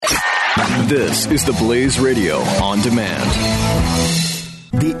This is the Blaze Radio on demand.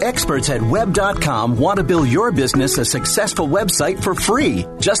 The experts at Web.com want to build your business a successful website for free,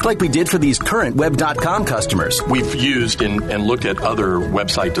 just like we did for these current Web.com customers. We've used and looked at other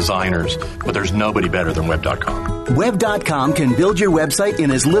website designers, but there's nobody better than Web.com. Web.com can build your website in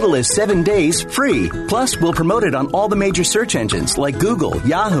as little as 7 days free. Plus, we'll promote it on all the major search engines like Google,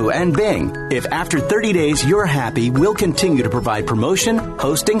 Yahoo, and Bing. If after 30 days you're happy, we'll continue to provide promotion,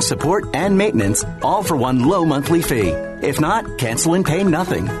 hosting, support, and maintenance, all for one low monthly fee. If not, cancel and pay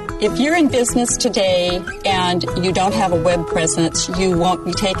nothing. If you're in business today and you don't have a web presence, you won't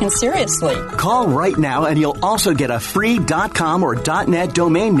be taken seriously. Call right now and you'll also get a free .com or .net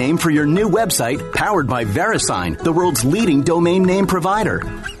domain name for your new website powered by VeriSign, the world's leading domain name provider.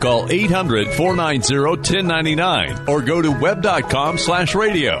 Call 800-490-1099 or go to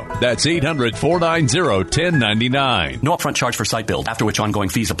web.com/radio. That's 800-490-1099. No upfront charge for site build, after which ongoing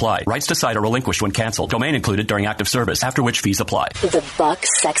fees apply. Rights to site are relinquished when canceled. Domain included during active service, after which fees apply. The Buck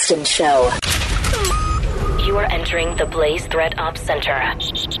Sexton Show. You are entering the Blaze Threat Ops Center.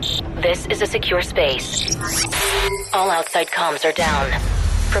 This is a secure space. All outside comms are down.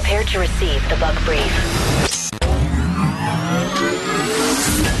 Prepare to receive the Buck Brief.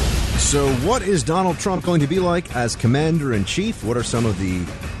 So what is Donald Trump going to be like as Commander-in-Chief? What are some of the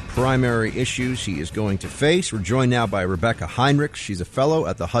primary issues he is going to face? We're joined now by Rebeccah Heinrichs. She's a fellow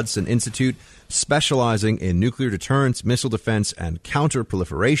at the Hudson Institute, specializing in nuclear deterrence, missile defense, and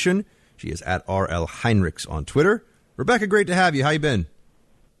counter-proliferation. She is at RL Heinrichs on Twitter. Rebeccah, great to have you. How you been?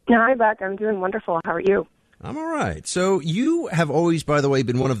 Hi, Buck. I'm doing wonderful. How are you? I'm all right. So you have always, by the way,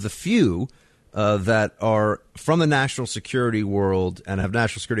 been one of the few that are from the national security world and have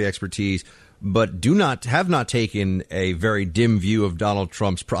national security expertise, but have not taken a very dim view of Donald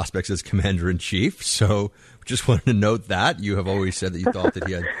Trump's prospects as Commander-in-Chief. So just wanted to note that. You have always said that you thought that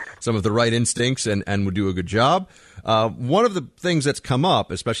he had some of the right instincts and would do a good job. One of the things that's come up,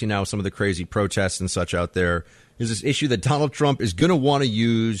 especially now with some of the crazy protests and such out there, is this issue that Donald Trump is going to want to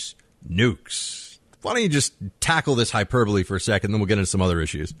use nukes. Why don't you just tackle this hyperbole for a second, then we'll get into some other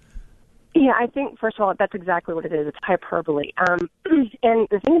issues. Yeah, I think, first of all, that's exactly what it is. It's hyperbole. And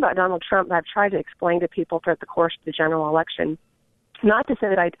the thing about Donald Trump that I've tried to explain to people throughout the course of the general election, not to say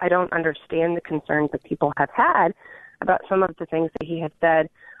that I don't understand the concerns that people have had about some of the things that he has said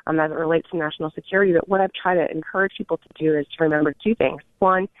as it relates to national security, but what I've tried to encourage people to do is to remember two things.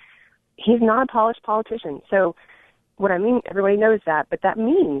 One, he's not a polished politician. So what I mean, everybody knows that, but that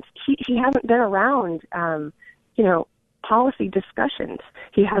means he hasn't been around, policy discussions.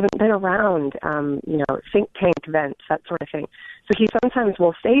 He hasn't been around, think tank events, that sort of thing. So he sometimes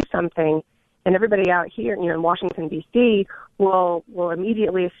will say something, and everybody out here, in Washington, D.C., will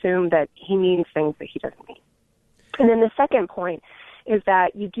immediately assume that he means things that he doesn't mean. And then the second point is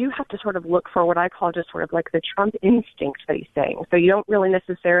that you do have to sort of look for what I call just sort of like the Trump instincts that he's saying. So you don't really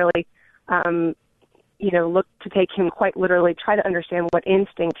necessarily, look to take him quite literally, try to understand what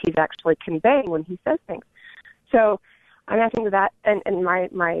instinct he's actually conveying when he says things. So I think that, and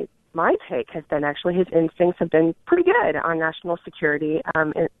my take has been actually his instincts have been pretty good on national security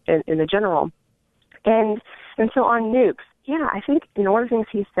in the general. And so on nukes, yeah, I think, one of the things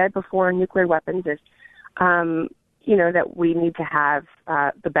he said before on nuclear weapons is, that we need to have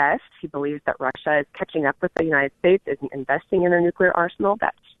the best. He believes that Russia is catching up with the United States, isn't investing in their nuclear arsenal.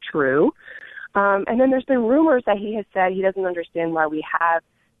 That's true. And then there's been rumors that he has said he doesn't understand why we have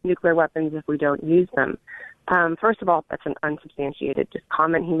nuclear weapons if we don't use them. First of all, that's an unsubstantiated just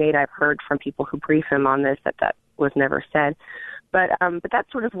comment he made. I've heard from people who brief him on this that was never said. But that's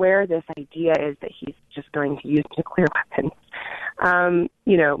sort of where this idea is that he's just going to use nuclear weapons.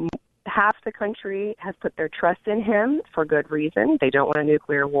 Half the country has put their trust in him for good reason. They don't want a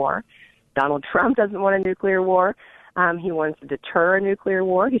nuclear war. Donald Trump doesn't want a nuclear war. He wants to deter a nuclear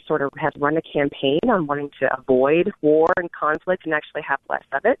war. He sort of has run a campaign on wanting to avoid war and conflict and actually have less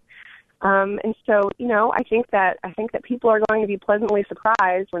of it. And so, I think that people are going to be pleasantly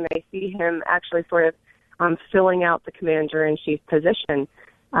surprised when they see him actually sort of filling out the commander-in-chief position.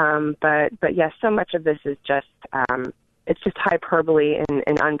 But yes, so much of this is just it's just hyperbole and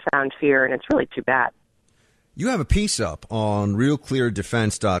unfound fear, and it's really too bad. You have a piece up on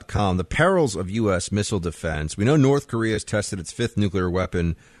realcleardefense.com, the perils of U.S. missile defense. We know North Korea has tested its fifth nuclear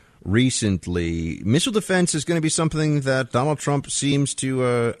weapon recently. Missile defense is going to be something that Donald Trump seems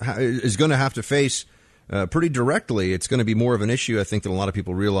to is going to have to face pretty directly. It's going to be more of an issue, I think, than a lot of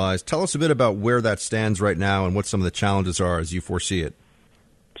people realize. Tell us a bit about where that stands right now and what some of the challenges are as you foresee it.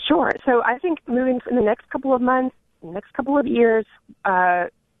 Sure. So I think moving in the next couple of months, next couple of years,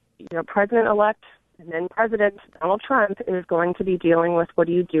 President-elect And then President Donald Trump is going to be dealing with what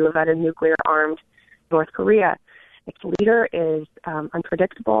do you do about a nuclear-armed North Korea. Its leader is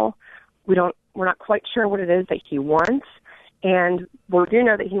unpredictable. We're not quite sure what it is that he wants. And we do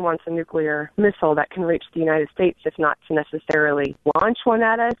know that he wants a nuclear missile that can reach the United States, if not to necessarily launch one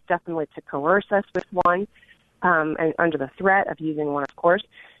at us, definitely to coerce us with one, and under the threat of using one, of course.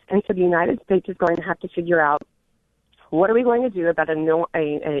 And so the United States is going to have to figure out, what are we going to do about a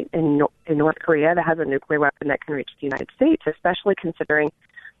North Korea that has a nuclear weapon that can reach the United States, especially considering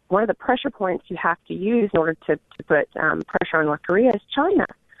one of the pressure points you have to use in order to put pressure on North Korea is China.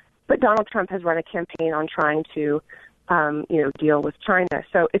 But Donald Trump has run a campaign on trying to deal with China.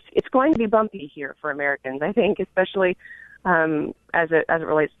 So it's going to be bumpy here for Americans, I think, especially as it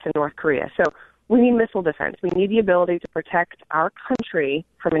relates to North Korea. So we need missile defense. We need the ability to protect our country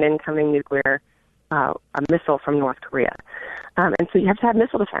from an incoming nuclear a missile from North Korea. And so you have to have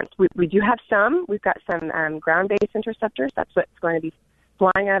missile defense. We do have some. We've got some ground-based interceptors. That's what's going to be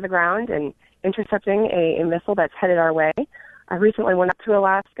flying out of the ground and intercepting a missile that's headed our way. I recently went up to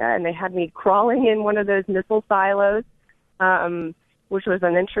Alaska, and they had me crawling in one of those missile silos, which was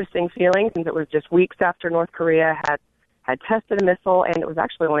an interesting feeling since it was just weeks after North Korea had tested a missile, and it was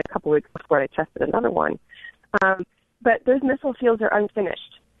actually only a couple weeks before they tested another one. But those missile fields are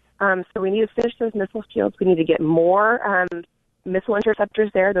unfinished. So we need to finish those missile fields. We need to get more missile interceptors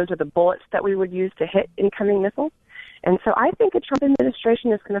there. Those are the bullets that we would use to hit incoming missiles. And so I think the Trump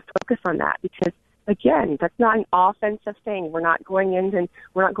administration is going to focus on that because, again, that's not an offensive thing. We're not going into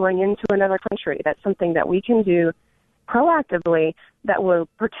another country. That's something that we can do proactively that will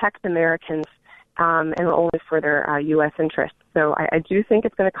protect Americans and will only further U.S. interests. So I do think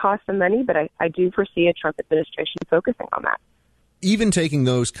it's going to cost some money, but I do foresee a Trump administration focusing on that. Even taking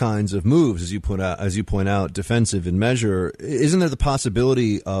those kinds of moves, as you point out, defensive in measure, isn't there the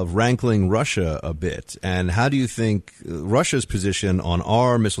possibility of rankling Russia a bit? And how do you think Russia's position on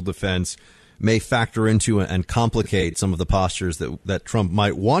our missile defense may factor into and complicate some of the postures that Trump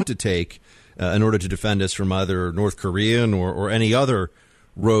might want to take in order to defend us from either North Korean or any other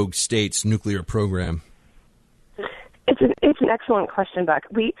rogue state's nuclear program? It's an excellent question, Buck.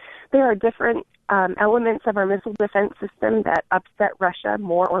 There are different elements of our missile defense system that upset Russia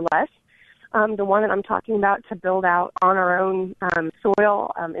more or less. The one that I'm talking about to build out on our own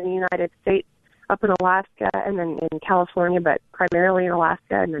soil in the United States, up in Alaska and then in California, but primarily in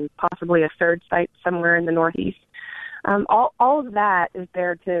Alaska, and then possibly a third site somewhere in the Northeast. All of that is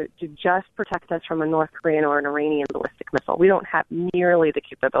there to just protect us from a North Korean or an Iranian ballistic missile. We don't have nearly the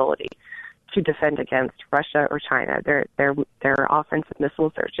capability to defend against Russia or China. Their offensive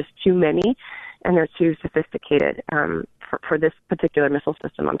missiles are just too many, and they're too sophisticated for this particular missile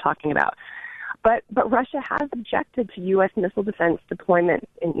system I'm talking about. But Russia has objected to U.S. missile defense deployments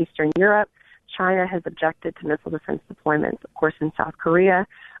in Eastern Europe. China has objected to missile defense deployments, of course, in South Korea,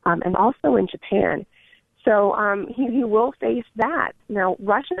 and also in Japan. So he will face that. Now,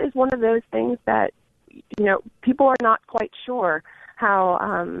 Russia is one of those things that, people are not quite sure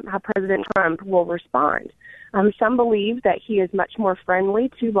how President Trump will respond. Some believe that he is much more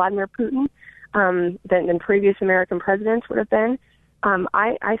friendly to Vladimir Putin than previous American presidents would have been.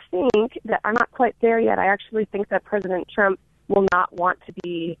 I think that I'm not quite there yet. I actually think that President Trump will not want to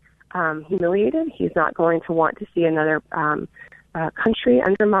be humiliated. He's not going to want to see another country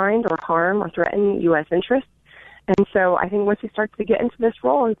undermined or harm or threaten U.S. interests. And so I think once he starts to get into this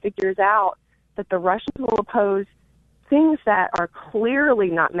role and figures out that the Russians will oppose things that are clearly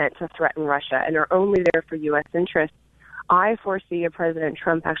not meant to threaten Russia and are only there for U.S. interests, I foresee a President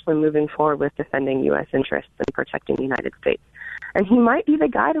Trump actually moving forward with defending U.S. interests and protecting the United States. And he might be the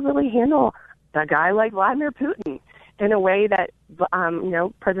guy to really handle a guy like Vladimir Putin in a way that,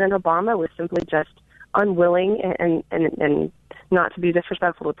 President Obama was simply just unwilling and not to be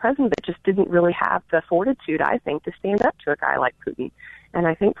disrespectful to the president, but just didn't really have the fortitude, I think, to stand up to a guy like Putin. And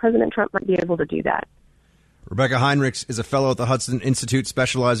I think President Trump might be able to do that. Rebeccah Heinrichs is a fellow at the Hudson Institute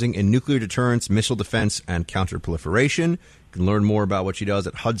specializing in nuclear deterrence, missile defense, and counterproliferation. You can learn more about what she does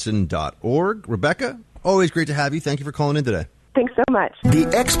at hudson.org. Rebeccah, always great to have you. Thank you for calling in today. Thanks so much. The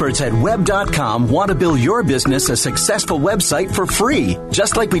experts at Web.com want to build your business a successful website for free,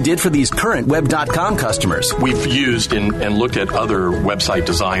 just like we did for these current Web.com customers. We've used and looked at other website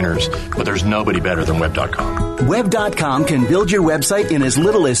designers, but there's nobody better than Web.com. Web.com can build your website in as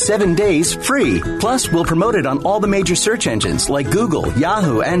little as 7 days free. Plus, we'll promote it on all the major search engines like Google,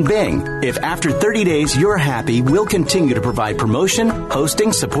 Yahoo, and Bing. If after 30 days you're happy, we'll continue to provide promotion,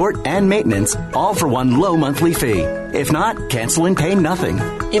 hosting, support, and maintenance, all for one low monthly fee. If not, cancel and pay nothing.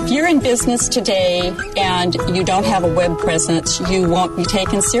 If you're in business today and you don't have a web presence, you won't be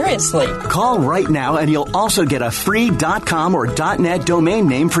taken seriously. Call right now and you'll also get a free .com or .net domain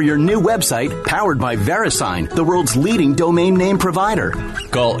name for your new website powered by VeriSign, the world's leading domain name provider.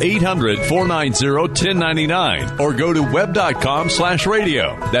 Call 800-490-1099 or go to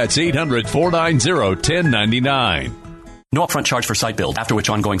web.com/radio. That's 800-490-1099. No upfront charge for site build, after which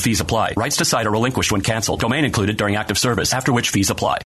ongoing fees apply. Rights to site are relinquished when canceled. Domain included during active service, after which fees apply.